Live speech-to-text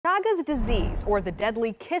Chagas disease, or the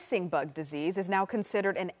deadly kissing bug disease, is now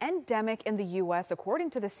considered an endemic in the U.S. according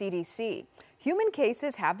to the CDC. Human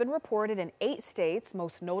cases have been reported in 8 states,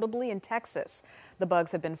 most notably in Texas. The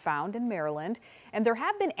bugs have been found in Maryland, and there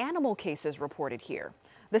have been animal cases reported here.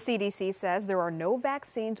 The CDC says there are no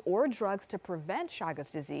vaccines or drugs to prevent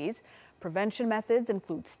Chagas disease. Prevention methods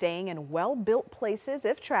include staying in well-built places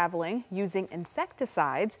if traveling, using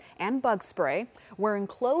insecticides and bug spray, wearing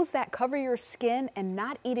clothes that cover your skin, and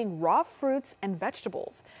not eating raw fruits and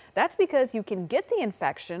vegetables. That's because you can get the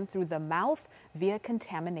infection through the mouth via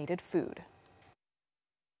contaminated food.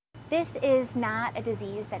 This is not a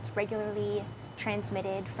disease that's regularly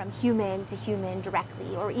transmitted from human to human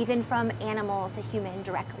directly, or even from animal to human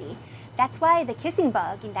directly. That's why the kissing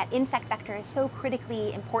bug, and that insect vector, is so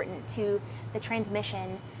critically important to the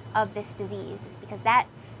transmission of this disease, is because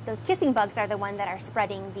those kissing bugs are the ones that are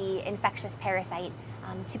spreading the infectious parasite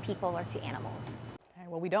to people or to animals.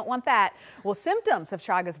 Well, we don't want that. Well, symptoms of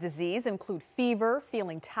Chagas disease include fever,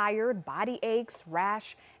 feeling tired, body aches,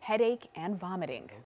 rash, headache, and vomiting.